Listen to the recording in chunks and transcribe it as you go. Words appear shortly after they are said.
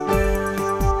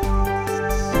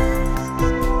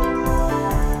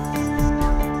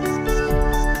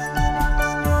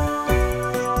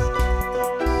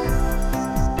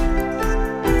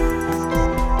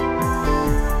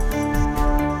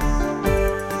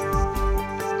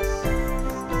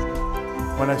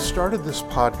When I started this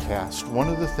podcast, one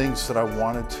of the things that I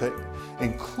wanted to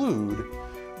include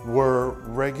were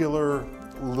regular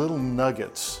little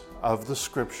nuggets of the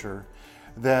scripture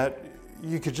that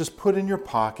you could just put in your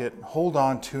pocket, hold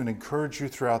on to, and encourage you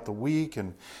throughout the week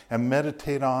and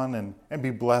meditate on and be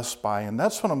blessed by. And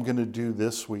that's what I'm going to do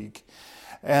this week.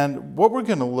 And what we're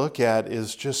going to look at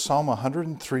is just Psalm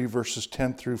 103, verses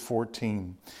 10 through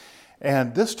 14.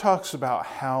 And this talks about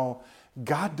how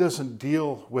God doesn't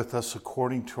deal with us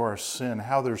according to our sin,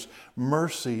 how there's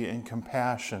mercy and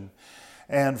compassion.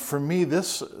 And for me,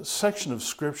 this section of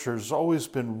Scripture has always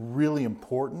been really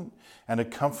important and a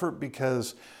comfort,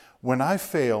 because when I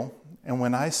fail and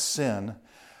when I sin,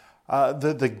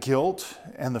 the guilt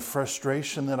and the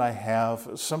frustration that I have,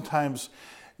 sometimes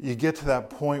you get to that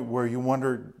point where you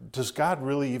wonder, does God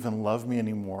really even love me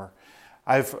anymore?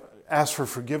 I've asked for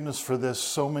forgiveness for this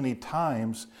so many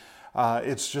times.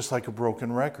 It's just like a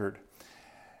broken record.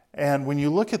 And when you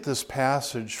look at this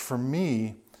passage, for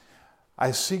me,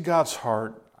 I see God's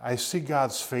heart, I see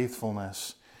God's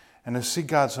faithfulness, and I see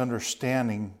God's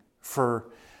understanding for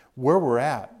where we're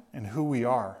at and who we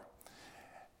are.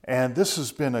 And this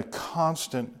has been a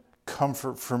constant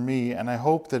comfort for me, and I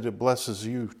hope that it blesses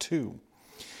you too.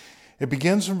 It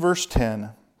begins in verse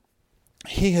 10.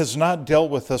 He has not dealt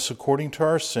with us according to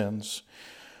our sins,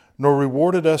 nor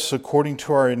rewarded us according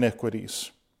to our iniquities.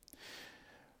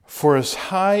 For as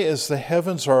high as the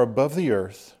heavens are above the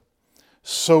earth,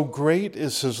 so great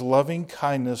is his loving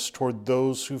kindness toward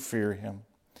those who fear him.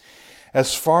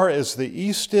 As far as the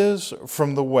east is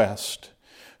from the west,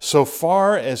 so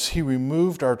far as he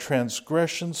removed our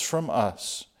transgressions from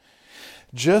us.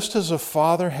 Just as a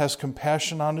father has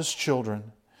compassion on his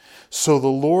children, so the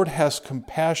Lord has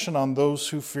compassion on those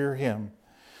who fear him.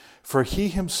 For he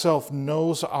himself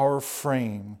knows our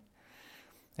frame,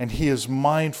 and he is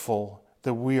mindful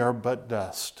that we are but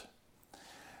dust.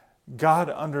 God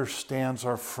understands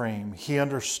our frame. He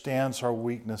understands our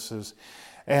weaknesses.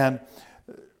 And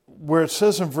where it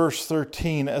says in verse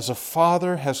 13, as a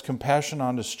father has compassion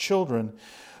on his children,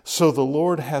 so the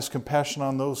Lord has compassion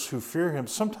on those who fear him.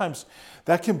 Sometimes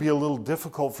that can be a little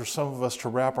difficult for some of us to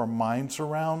wrap our minds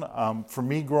around. For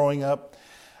me growing up,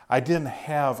 I didn't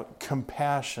have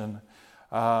compassion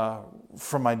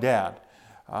from my dad.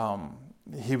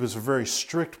 He was a very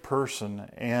strict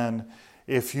person, and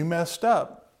if you messed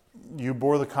up, you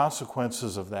bore the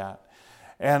consequences of that.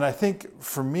 And I think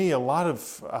for me, a lot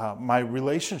of my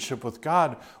relationship with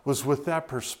God was with that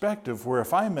perspective, where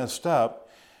if I messed up,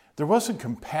 there wasn't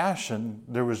compassion,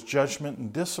 there was judgment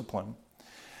and discipline.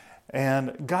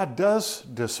 And God does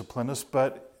discipline us,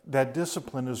 but that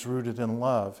discipline is rooted in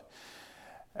love.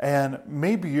 And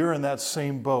maybe you're in that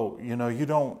same boat. You know, you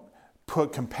don't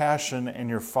put compassion and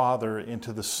your father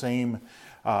into the same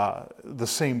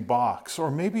box.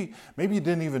 Or maybe you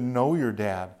didn't even know your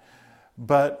dad.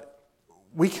 But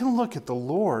we can look at the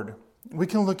Lord, we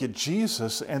can look at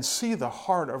Jesus and see the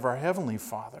heart of our Heavenly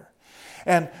Father.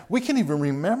 And we can even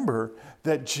remember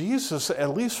that Jesus,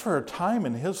 at least for a time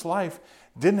in his life,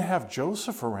 didn't have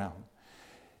Joseph around.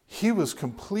 He was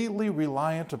completely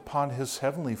reliant upon his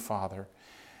Heavenly Father.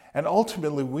 And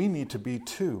ultimately, we need to be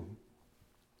too.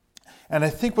 And I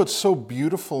think what's so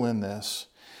beautiful in this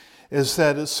is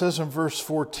that it says in verse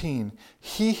 14,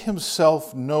 he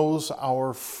himself knows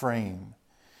our frame.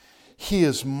 He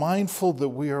is mindful that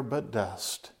we are but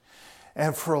dust.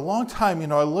 And for a long time,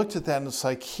 I looked at that and it's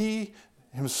like he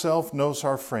himself knows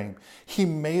our frame. He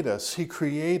made us. He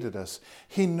created us.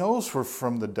 He knows we're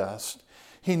from the dust.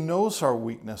 He knows our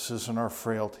weaknesses and our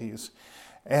frailties.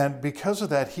 And because of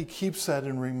that, he keeps that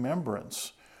in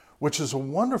remembrance, which is a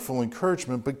wonderful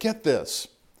encouragement. But get this.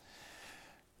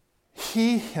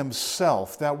 He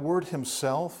himself, that word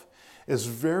himself, is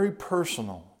very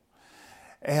personal.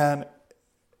 And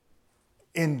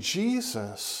in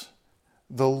Jesus,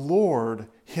 the Lord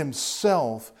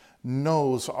himself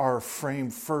knows our frame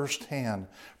firsthand,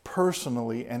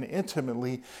 personally and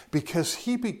intimately, because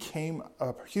he became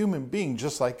a human being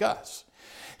just like us.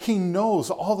 He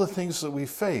knows all the things that we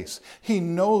face. He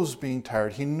knows being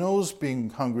tired. He knows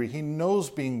being hungry. He knows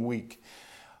being weak.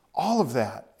 All of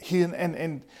that.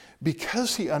 And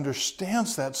because he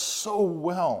understands that so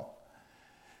well,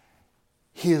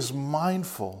 he is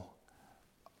mindful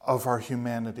of our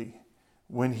humanity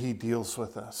when he deals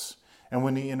with us and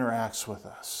when he interacts with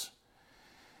us.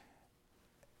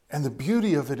 And the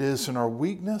beauty of it is, in our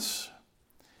weakness,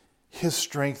 his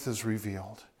strength is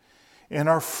revealed. In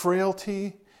our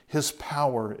frailty, his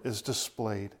power is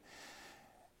displayed.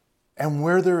 And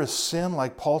where there is sin,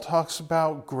 like Paul talks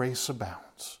about, grace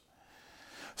abounds.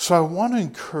 So I want to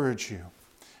encourage you.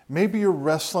 Maybe you're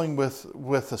wrestling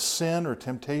with a sin or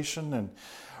temptation, and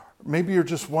maybe you're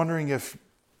just wondering if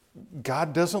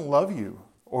God doesn't love you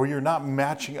or you're not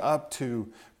matching up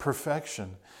to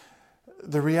perfection.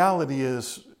 The reality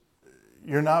is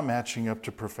you're not matching up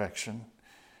to perfection.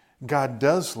 God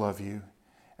does love you,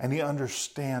 and He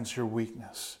understands your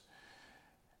weakness.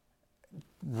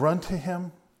 Run to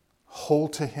Him,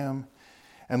 hold to Him,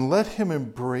 and let Him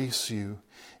embrace you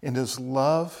in His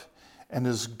love and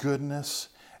His goodness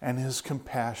and His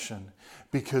compassion,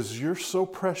 because you're so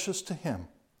precious to Him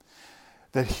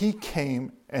that He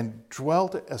came and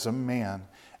dwelt as a man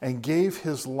and gave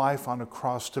His life on a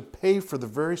cross to pay for the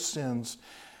very sins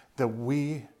that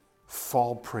we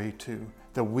fall prey to,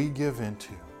 that we give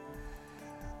into.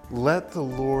 Let the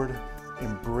Lord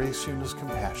embrace you in His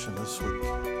compassion this week.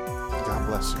 God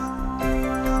bless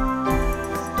you.